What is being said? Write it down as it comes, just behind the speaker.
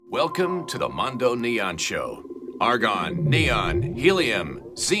Welcome to the Mondo Neon Show. Argon, neon, helium,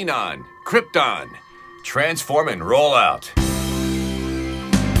 xenon, krypton. Transform and roll out.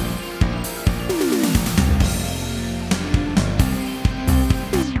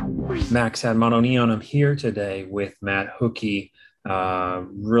 Max at Mono Neon. I'm here today with Matt Hucke.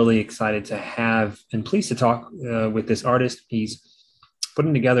 Really excited to have and pleased to talk with this artist. He's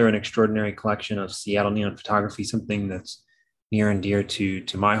putting together an extraordinary collection of Seattle neon photography, something that's near and dear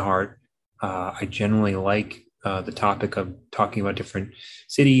to my heart. I generally like the topic of talking about different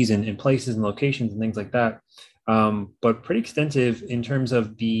cities and places and locations and things like that, but pretty extensive in terms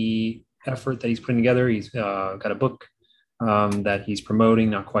of the effort that he's putting together. He's got a book that he's promoting,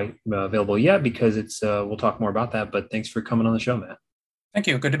 not quite available yet because it's. We'll talk more about that. But thanks for coming on the show, Matt. Thank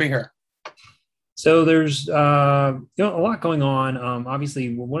you. Good to be here. So there's a lot going on.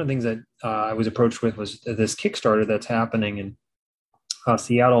 Obviously, one of the things that I was approached with was this Kickstarter that's happening in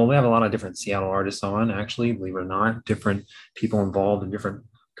Seattle. We have a lot of different Seattle artists on, actually, believe it or not, different people involved in different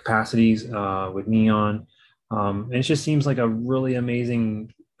capacities with neon. And it just seems like a really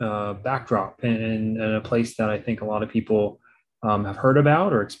amazing backdrop and a place that I think a lot of people have heard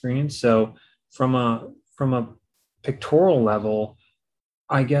about or experienced. So from a pictorial level,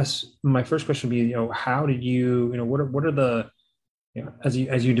 I guess my first question would be, how did you, what are the, as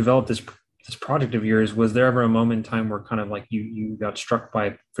you develop this project of yours, was there ever a moment in time where kind of like you got struck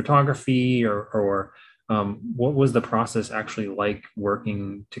by photography or what was the process actually like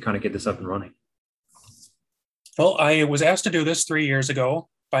working to kind of get this up and running? Well, I was asked to do this 3 years ago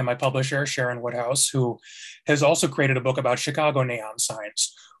by my publisher, Sharon Woodhouse, who has also created a book about Chicago neon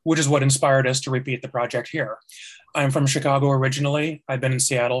signs, which is what inspired us to repeat the project here. I'm from Chicago originally. I've been in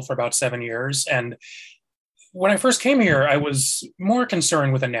Seattle for about 7 years. And when I first came here, I was more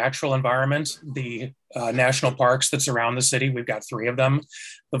concerned with the natural environment, the national parks that surround the city. We've got 3 of them,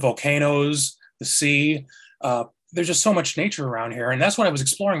 the volcanoes, the sea. There's just so much nature around here. And that's what I was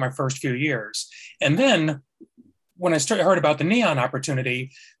exploring my first few years. And then when I heard about the neon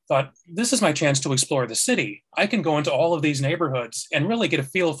opportunity, thought, this is my chance to explore the city. I can go into all of these neighborhoods and really get a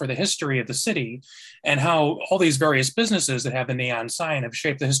feel for the history of the city and how all these various businesses that have the neon sign have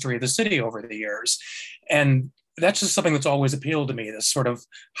shaped the history of the city over the years. And that's just something that's always appealed to me, this sort of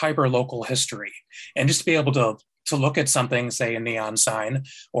hyper-local history. And just to be able to look at something, say a neon sign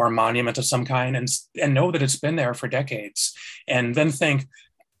or a monument of some kind, and know that it's been there for decades, and then think,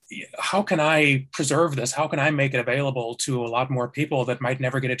 how can I preserve this? How can I make it available to a lot more people that might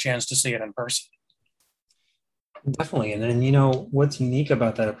never get a chance to see it in person? Definitely. And then, what's unique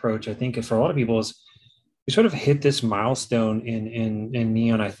about that approach, I think, for a lot of people is we sort of hit this milestone in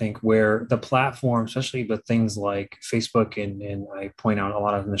neon, I think, where the platform, especially with things like Facebook, and I point out a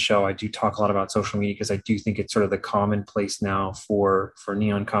lot of in the show, I do talk a lot about social media because I do think it's sort of the commonplace now for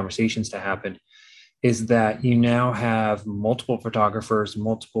neon conversations to happen, is that you now have multiple photographers,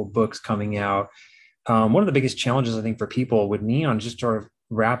 multiple books coming out. One of the biggest challenges, I think, for people with neon is just sort of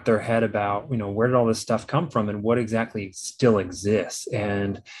wrap their head about, where did all this stuff come from and what exactly still exists.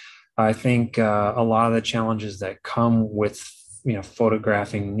 And I think a lot of the challenges that come with,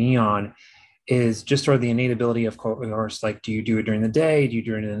 photographing neon is just sort of the innate ability, of course, like, do you do it during the day? Do you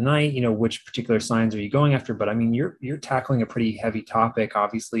do it in the night? Which particular signs are you going after? But I mean, you're tackling a pretty heavy topic,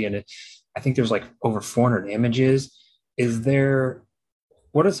 obviously, and I think there's like over 400 images.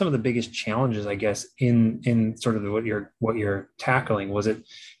 What are some of the biggest challenges, I guess, in sort of what you're tackling? Was it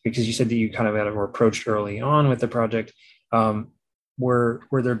because you said that you kind of were approached early on with the project? Were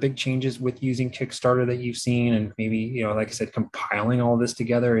there big changes with using Kickstarter that you've seen, and maybe, like I said, compiling all this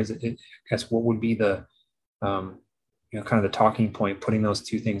together? I guess what would be the kind of the talking point, putting those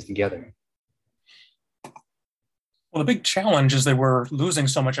two things together? Well, the big challenge is that we're losing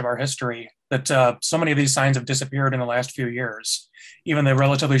so much of our history, that so many of these signs have disappeared in the last few years. Even the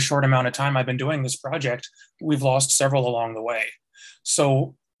relatively short amount of time I've been doing this project, we've lost several along the way.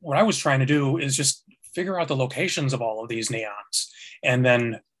 So what I was trying to do is just figure out the locations of all of these neons, and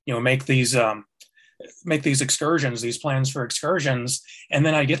then make these excursions, these plans for excursions, and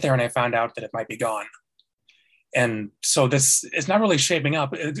then I get there and I found out that it might be gone. And so this is not really shaping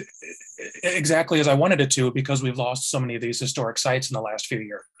up exactly as I wanted it to, because we've lost so many of these historic sites in the last few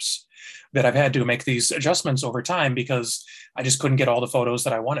years that I've had to make these adjustments over time because I just couldn't get all the photos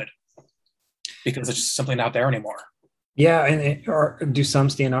that I wanted because it's just simply not there anymore. Yeah. Or do some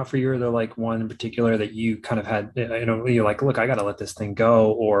stand out for you? Or they're like one in particular that you kind of had, you're like, look, I got to let this thing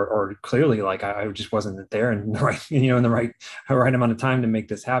go, or clearly like I just wasn't there in the right, in the right amount of time to make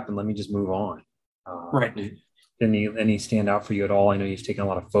this happen. Let me just move on. Right. Any stand out for you at all? I know you've taken a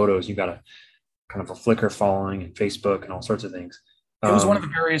lot of photos. You've got a kind of a Flickr following and Facebook and all sorts of things. It was one of the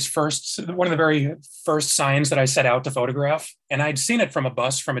very first signs that I set out to photograph, and I'd seen it from a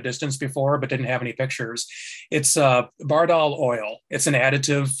bus from a distance before, but didn't have any pictures. It's Bardol oil. It's an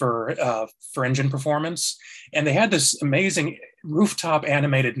additive for engine performance, and they had this amazing rooftop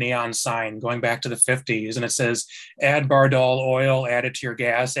animated neon sign going back to the 50s, and it says, "Add Bardol oil, add it to your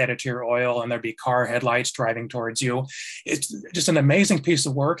gas, add it to your oil, and there'd be car headlights driving towards you." It's just an amazing piece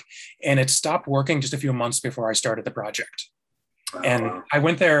of work, and it stopped working just a few months before I started the project. And I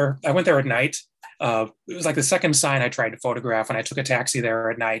went there at night. It was like the second sign I tried to photograph, and I took a taxi there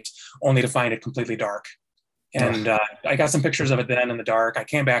at night only to find it completely dark. And I got some pictures of it then in the dark. I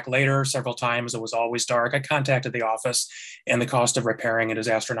came back later several times. It was always dark. I contacted the office, and the cost of repairing it is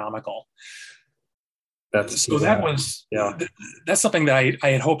astronomical. That's something that I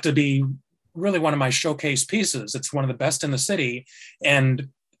had hoped to be really one of my showcase pieces. It's one of the best in the city. And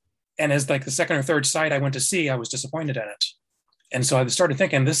as like the second or third site I went to see, I was disappointed in it. And so I started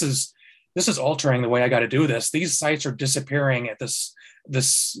thinking, this is altering the way I got to do this. These sites are disappearing at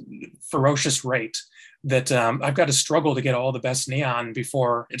this ferocious rate that I've got to struggle to get all the best neon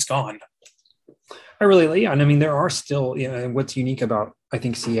before it's gone. And I mean, there are still, what's unique about, I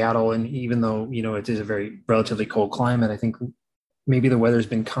think, Seattle, and even though, it is a very relatively cold climate, I think maybe the weather's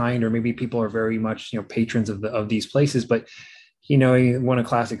been kind, or maybe people are very much, patrons of these places, but one a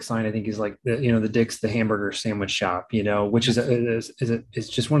classic sign I think is like the Dick's, the hamburger sandwich shop, which is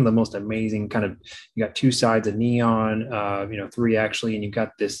just one of the most amazing kind of. You got two sides of neon, three actually, and you've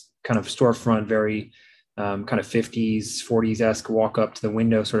got this kind of storefront, very kind of 50s, 40s esque walk up to the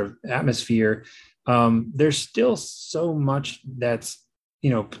window sort of atmosphere. There's still so much that's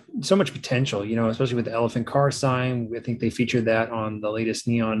so much potential, especially with the elephant car sign. I think they featured that on the latest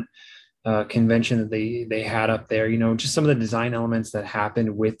neon convention that they had up there. Just some of the design elements that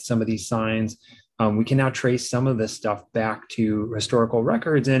happened with some of these signs. We can now trace some of this stuff back to historical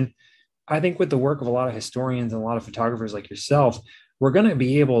records, and I think with the work of a lot of historians and a lot of photographers like yourself, we're going to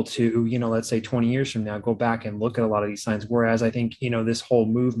be able to, let's say 20 years from now, go back and look at a lot of these signs. Whereas I think this whole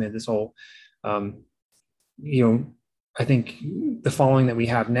movement, this whole I think the following that we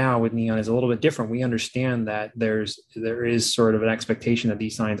have now with neon is a little bit different. We understand that there is sort of an expectation that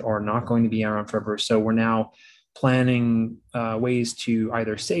these signs are not going to be around forever. So we're now planning ways to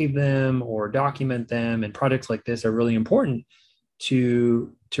either save them or document them. And projects like this are really important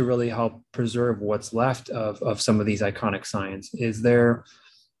to really help preserve what's left of some of these iconic signs.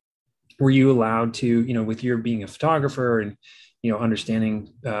 Were you allowed to, with your being a photographer and,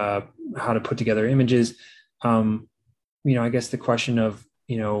 understanding how to put together images, I guess the question of,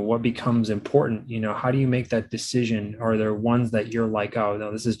 what becomes important, how do you make that decision? Are there ones that you're like, oh,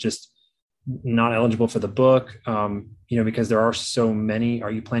 no, this is just not eligible for the book, because there are so many?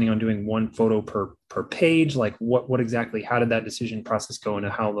 Are you planning on doing one photo per page? Like what exactly, how did that decision process go into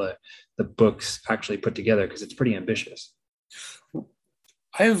how the book's actually put together? Because it's pretty ambitious.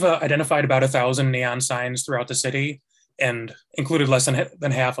 I've identified about 1,000 neon signs throughout the city and included less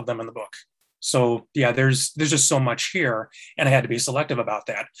than half of them in the book. So yeah, there's just so much here, and I had to be selective about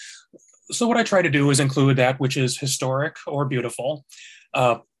that. So what I try to do is include that which is historic or beautiful,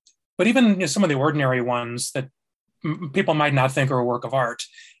 but even some of the ordinary ones that people might not think are a work of art.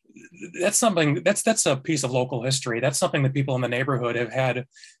 That's something that's a piece of local history. That's something that people in the neighborhood have had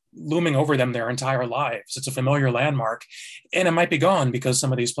looming over them their entire lives. It's a familiar landmark, and it might be gone because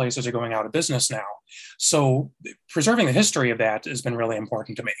some of these places are going out of business now. So preserving the history of that has been really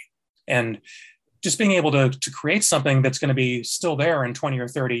important to me. And just being able to create something that's going to be still there in 20 or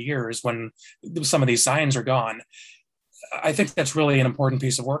 30 years when some of these signs are gone, I think that's really an important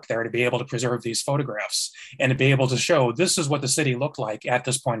piece of work there, to be able to preserve these photographs and to be able to show this is what the city looked like at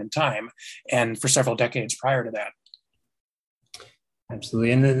this point in time and for several decades prior to that.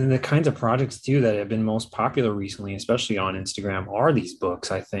 Absolutely. And the kinds of projects too that have been most popular recently, especially on Instagram, are these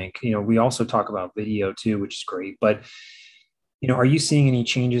books. I think, we also talk about video too, which is great, but are you seeing any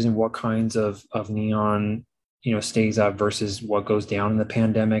changes in what kinds of neon, stays up versus what goes down in the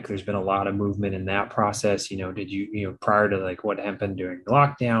pandemic? There's been a lot of movement in that process. Did you, prior to like what happened during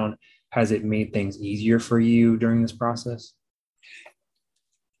lockdown, has it made things easier for you during this process?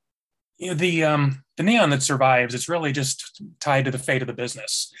 The neon that survives, it's really just tied to the fate of the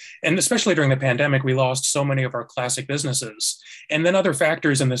business. And especially during the pandemic, we lost so many of our classic businesses. And then other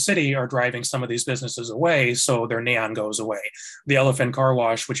factors in the city are driving some of these businesses away, so their neon goes away. The Elephant Car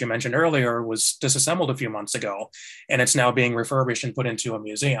Wash, which you mentioned earlier, was disassembled a few months ago, and it's now being refurbished and put into a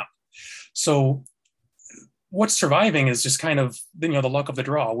museum. So what's surviving is just kind of, the luck of the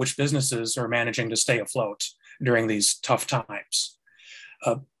draw, which businesses are managing to stay afloat during these tough times.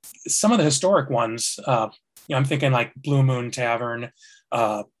 Some of the historic ones, I'm thinking like Blue Moon Tavern,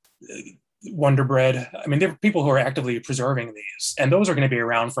 uh, Wonder Bread. I mean, there are people who are actively preserving these, and those are going to be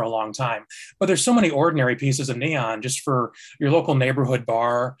around for a long time. But there's so many ordinary pieces of neon just for your local neighborhood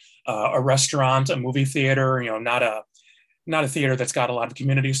bar, a restaurant, a movie theater. Not a theater that's got a lot of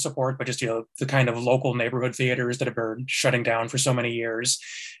community support, but just the kind of local neighborhood theaters that have been shutting down for so many years.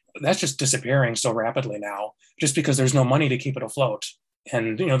 That's just disappearing so rapidly now, just because there's no money to keep it afloat.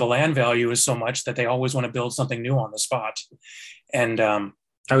 And the land value is so much that they always want to build something new on the spot. And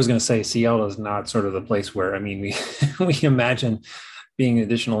I was going to say Seattle is not sort of the place where, I mean, we we imagine being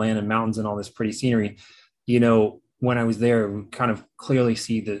additional land and mountains and all this pretty scenery. When I was there, we kind of clearly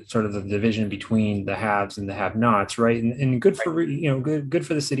see the sort of the division between the haves and the have-nots, right? And good for good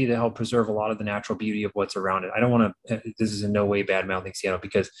for the city to help preserve a lot of the natural beauty of what's around it. I don't want to. This is in no way bad mouthing Seattle,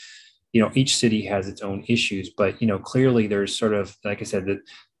 because each city has its own issues, but clearly there's sort of, like I said, that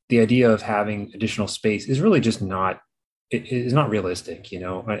the idea of having additional space is really just not, it is not realistic,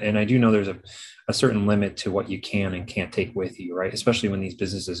 and I do know there's a certain limit to what you can and can't take with you, right? Especially when these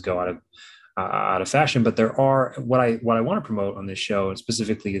businesses go out of fashion. But there are, what I want to promote on this show, and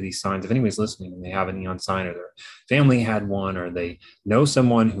specifically these signs, if anybody's listening and they have a neon sign, or their family had one, or they know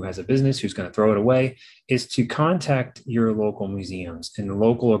someone who has a business who's going to throw it away, is to contact your local museums and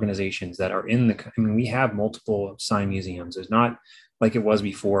local organizations that are we have multiple sign museums. There's not like it was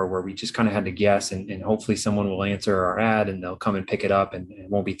before, where we just kind of had to guess, and hopefully someone will answer our ad and they'll come and pick it up, and it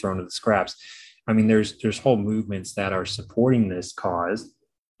won't be thrown to the scraps. I mean, there's whole movements that are supporting this cause.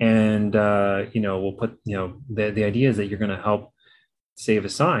 And, we'll put, the idea is that you're going to help save a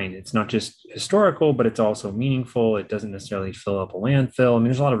sign. It's not just historical, but it's also meaningful. It doesn't necessarily fill up a landfill. I mean,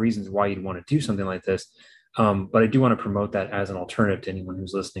 there's a lot of reasons why you'd want to do something like this. But I do want to promote that as an alternative to anyone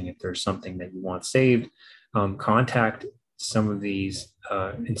who's listening. If there's something that you want saved, contact some of these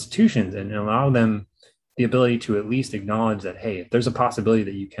institutions and allow them the ability to at least acknowledge that, hey, if there's a possibility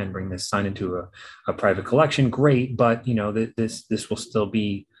that you can bring this sign into a private collection, great. But, this will still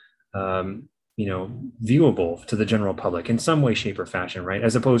be, viewable to the general public in some way, shape, or fashion, right?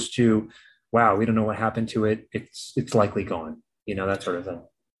 As opposed to, wow, we don't know what happened to it. It's likely gone, that sort of thing.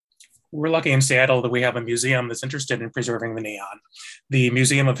 We're lucky in Seattle that we have a museum that's interested in preserving the neon. The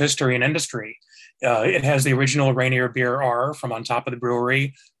Museum of History and Industry. It has the original Rainier Beer R from on top of the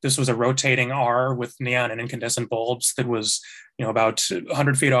brewery. This was a rotating R with neon and incandescent bulbs that was, about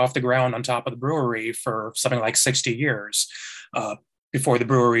 100 feet off the ground on top of the brewery for something like 60 years before the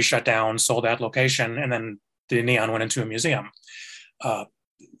brewery shut down, sold that location, and then the neon went into a museum.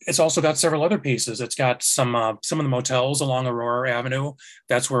 It's also got several other pieces. It's got some of the motels along Aurora Avenue.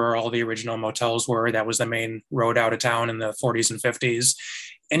 That's where all the original motels were. That was the main road out of town in the 40s and 50s.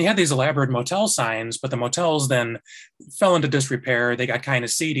 And you had these elaborate motel signs, but the motels then fell into disrepair. They got kind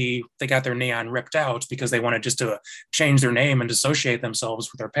of seedy. They got their neon ripped out because they wanted just to change their name and dissociate themselves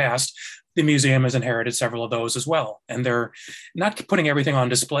with their past. The museum has inherited several of those as well. And they're not putting everything on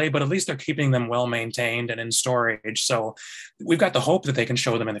display, but at least they're keeping them well maintained and in storage. So we've got the hope that they can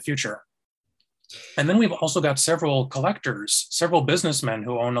show them in the future. And then we've also got several collectors, several businessmen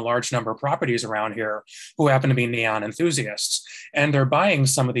who own a large number of properties around here who happen to be neon enthusiasts. And they're buying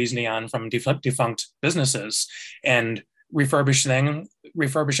some of these neon from defunct businesses and refurbishing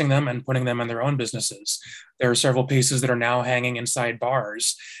them and putting them in their own businesses. There are several pieces that are now hanging inside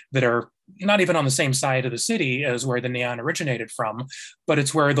bars that are not even on the same side of the city as where the neon originated from, but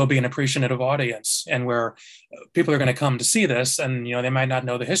it's where there'll be an appreciative audience and where people are going to come to see this. And, they might not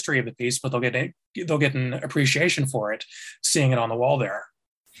know the history of the piece, but they'll get an appreciation for it, seeing it on the wall there.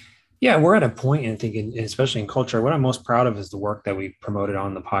 Yeah, we're at a point, and I think, especially in culture, what I'm most proud of is the work that we promoted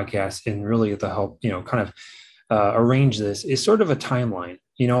on the podcast, and really the help, kind of arrange this is sort of a timeline.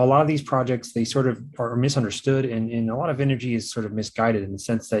 A lot of these projects, they sort of are misunderstood, and a lot of energy is sort of misguided in the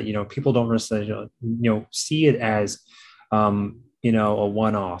sense that, people don't necessarily, see it as, a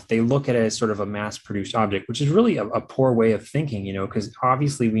one-off. They look at it as sort of a mass-produced object, which is really a poor way of thinking, because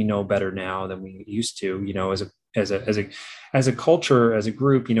obviously we know better now than we used to, as a culture, as a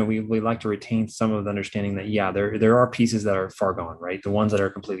group, we like to retain some of the understanding that, yeah, there are pieces that are far gone, right? The ones that are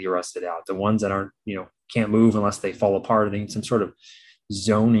completely rusted out, the ones that aren't, can't move unless they fall apart, or they need some sort of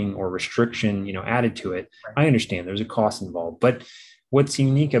zoning or restriction, added to it. I understand there's a cost involved, but what's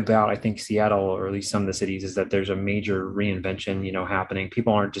unique about, I think, Seattle, or at least some of the cities, is that there's a major reinvention, happening.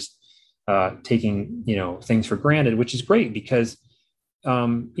 People aren't just taking, things for granted, which is great because,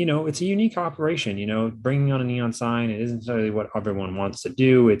 it's a unique operation, bringing on a neon sign. It isn't necessarily what everyone wants to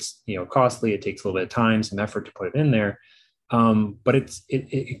do. It's, costly. It takes a little bit of time, some effort to put it in there. But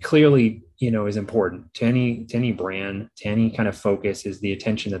it clearly, is important to any brand, to any kind of focus, is the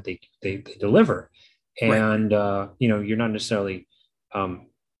attention that they deliver. Right. and you're not necessarily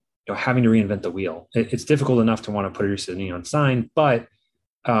having to reinvent the wheel. It's difficult enough to want to produce a neon sign, but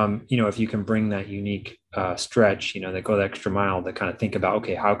if you can bring that unique stretch, that go the extra mile to kind of think about,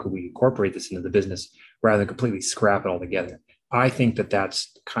 okay, how could we incorporate this into the business rather than completely scrap it all together? I think that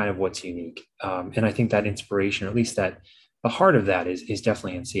that's kind of what's unique. And I think that inspiration, or at least that the heart of that is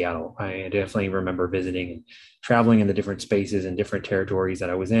definitely in Seattle. I definitely remember visiting and traveling in the different spaces and different territories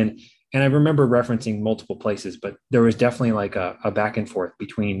that I was in. And I remember referencing multiple places, but there was definitely like a back and forth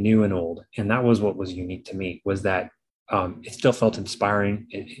between new and old. And that was what was unique to me, was that it still felt inspiring.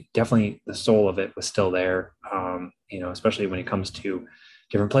 It definitely, the soul of it was still there, especially when it comes to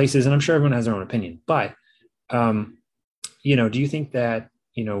different places. And I'm sure everyone has their own opinion. But, do you think that,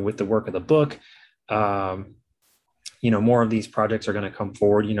 with the work of the book, more of these projects are going to come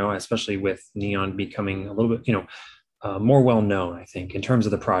forward, especially with neon becoming a little bit, more well known, I think, in terms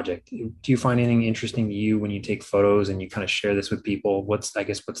of the project. Do you find anything interesting to you when you take photos and you kind of share this with people? What's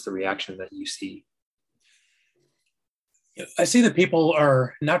the reaction that you see? I see that people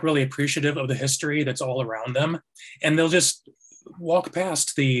are not really appreciative of the history that's all around them, and they'll just walk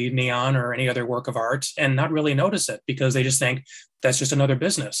past the neon or any other work of art and not really notice it because they just think that's just another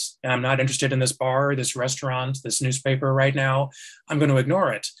business. And I'm not interested in this bar, this restaurant, this newspaper right now. I'm going to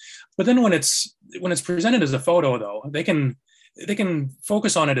ignore it. But then when it's presented as a photo, though, they can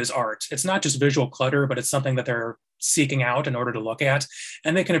focus on it as art. It's not just visual clutter, but it's something that they're seeking out in order to look at,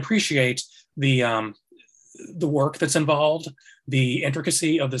 and they can appreciate the work that's involved, the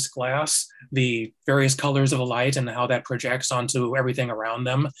intricacy of this glass, the various colors of the light and how that projects onto everything around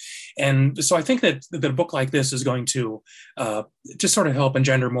them. And so I think that a book like this is going to just sort of help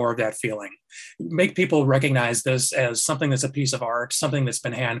engender more of that feeling, make people recognize this as something that's a piece of art, something that's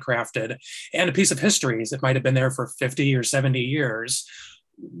been handcrafted, and a piece of history that might have been there for 50 or 70 years,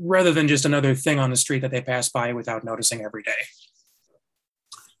 rather than just another thing on the street that they pass by without noticing every day.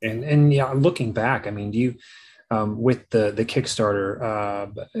 And yeah, looking back, I mean, do you, with the Kickstarter,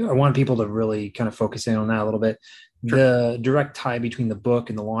 I want people to really kind of focus in on that a little bit. Sure. The direct tie between the book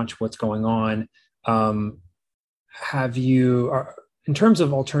and the launch, what's going on. Have you, in terms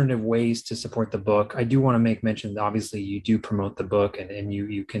of alternative ways to support the book, I do want to make mention that obviously you do promote the book, and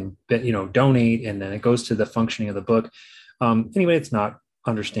you can donate, and then it goes to the functioning of the book. Anyway, it's not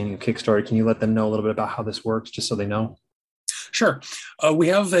understanding of Kickstarter. Can you let them know a little bit about how this works, just so they know? Sure. We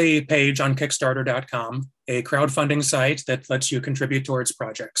have a page on Kickstarter.com, a crowdfunding site that lets you contribute towards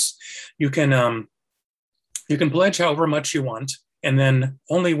projects. You can pledge however much you want, and then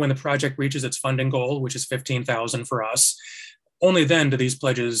only when the project reaches its funding goal, which is $15,000 for us, only then do these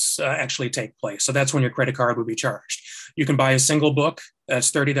pledges actually take place. So that's when your credit card would be charged. You can buy a single book. That's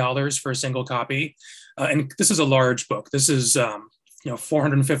 $30 for a single copy. And this is a large book. This is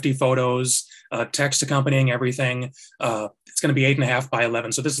 450 photos, text accompanying everything. It's going to be 8.5 by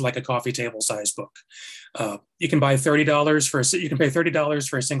 11. So this is like a coffee table size book. You can buy you can pay $30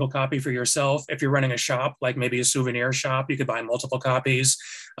 for a single copy for yourself. If you're running a shop, like maybe a souvenir shop, you could buy multiple copies,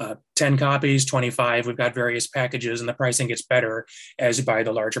 10 copies, 25. We've got various packages, and the pricing gets better as you buy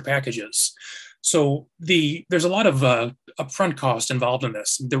the larger packages. So there's a lot of upfront cost involved in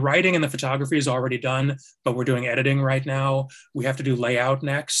this. The writing and the photography is already done, but we're doing editing right now. We have to do layout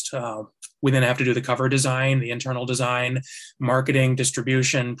next. We then have to do the cover design, the internal design, marketing,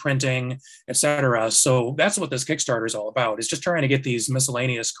 distribution, printing, etc. So that's what this Kickstarter is all about, is just trying to get these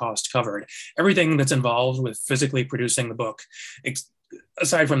miscellaneous costs covered. Everything that's involved with physically producing the book,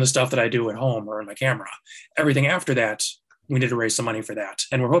 aside from the stuff that I do at home or in my camera, everything after that, we need to raise some money for that.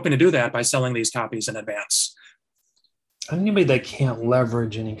 And we're hoping to do that by selling these copies in advance. Anybody that can't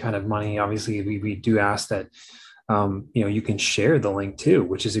leverage any kind of money, obviously we do ask that, you can share the link too,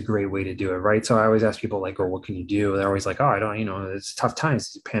 which is a great way to do it. Right. So I always ask people like, oh, what can you do? They're always like, oh, I don't, it's tough times,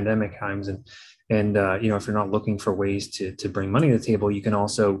 it's pandemic times. And if you're not looking for ways to bring money to the table, you can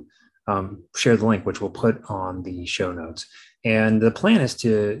also share the link, which we'll put on the show notes. And the plan is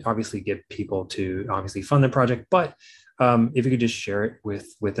to obviously get people to obviously fund the project, but if you could just share it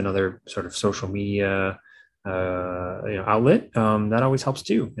with another sort of social media outlet, that always helps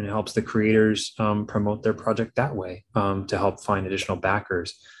too, and it helps the creators promote their project that way, to help find additional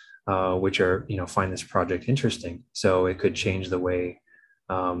backers, which are find this project interesting. So it could change the way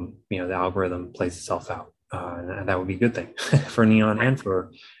the algorithm plays itself out, and that would be a good thing for Neon and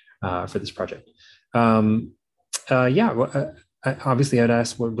for this project. Obviously, I'd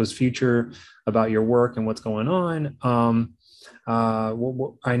ask what was future about your work and what's going on. I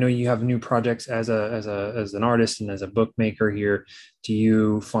know you have new projects as an artist and as a bookmaker here. Do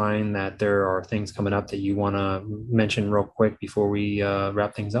you find that there are things coming up that you want to mention real quick before we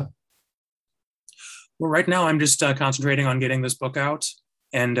wrap things up? Well, right now I'm just concentrating on getting this book out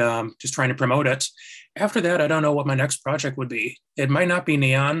and just trying to promote it. After that, I don't know what my next project would be. It might not be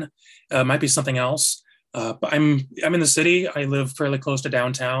neon, it might be something else. But I'm in the city. I live fairly close to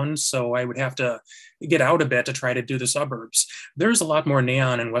downtown, so I would have to get out a bit to try to do the suburbs. There's a lot more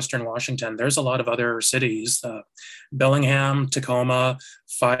neon in Western Washington. There's a lot of other cities, Bellingham, Tacoma,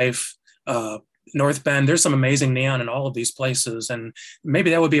 Fife, North Bend. There's some amazing neon in all of these places, and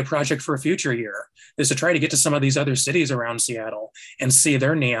maybe that would be a project for a future year, is to try to get to some of these other cities around Seattle and see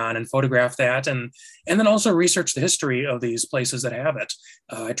their neon and photograph that, and then also research the history of these places that have it.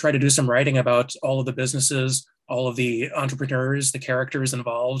 I try to do some writing about all of the businesses, all of the entrepreneurs, the characters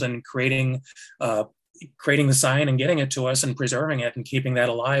involved in creating the sign and getting it to us and preserving it and keeping that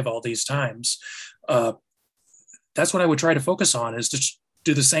alive all these times. That's what I would try to focus on, is to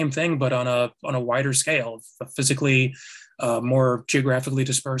do the same thing, but on a wider scale, a physically more geographically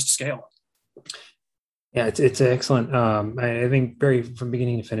dispersed scale. Yeah, it's excellent. I think from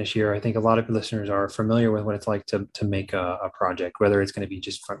beginning to finish here, I think a lot of listeners are familiar with what it's like to make a project, whether it's going to be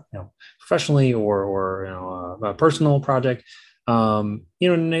just professionally or a personal project.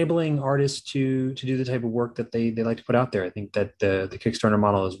 Enabling artists to do the type of work that they like to put out there. I think that the Kickstarter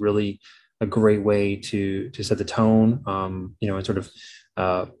model is really a great way to set the tone, and sort of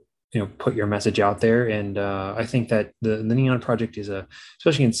put your message out there. And I think that the Neon Project is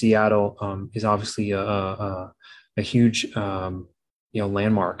especially in Seattle, is obviously a huge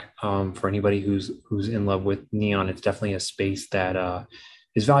landmark for anybody who's in love with neon. It's definitely a space that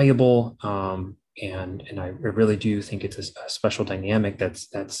is valuable, and I really do think it's a special dynamic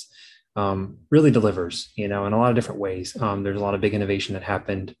that's really delivers, in a lot of different ways. There's a lot of big innovation that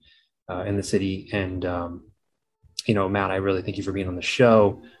happened in the city, and Matt, I really thank you for being on the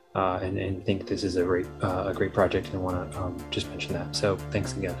show. And think this is a great project, and I want to just mention that. So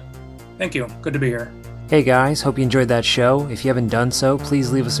thanks again. Thank you. Good to be here. Hey guys, hope you enjoyed that show. If you haven't done so,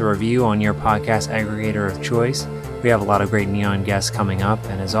 please leave us a review on your podcast aggregator of choice. We have a lot of great neon guests coming up,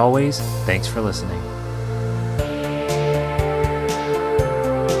 and as always, thanks for listening.